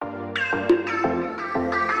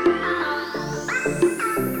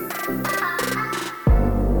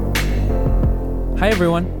Hi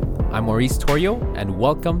everyone, I'm Maurice Torrio and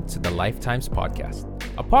welcome to the Lifetimes Podcast,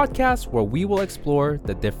 a podcast where we will explore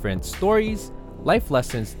the different stories, life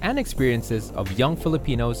lessons, and experiences of young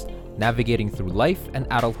Filipinos navigating through life and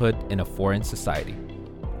adulthood in a foreign society.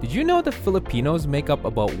 Did you know that Filipinos make up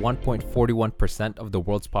about 1.41% of the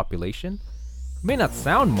world's population? It may not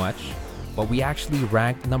sound much, but we actually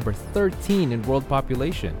rank number 13 in world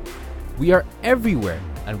population. We are everywhere,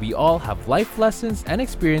 and we all have life lessons and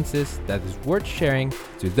experiences that is worth sharing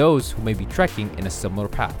to those who may be trekking in a similar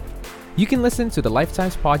path. You can listen to the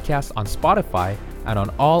Lifetimes Podcast on Spotify and on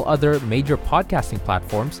all other major podcasting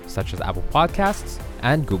platforms such as Apple Podcasts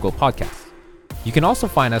and Google Podcasts. You can also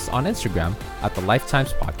find us on Instagram at the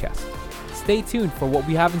Lifetimes Podcast. Stay tuned for what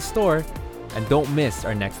we have in store and don't miss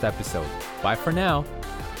our next episode. Bye for now.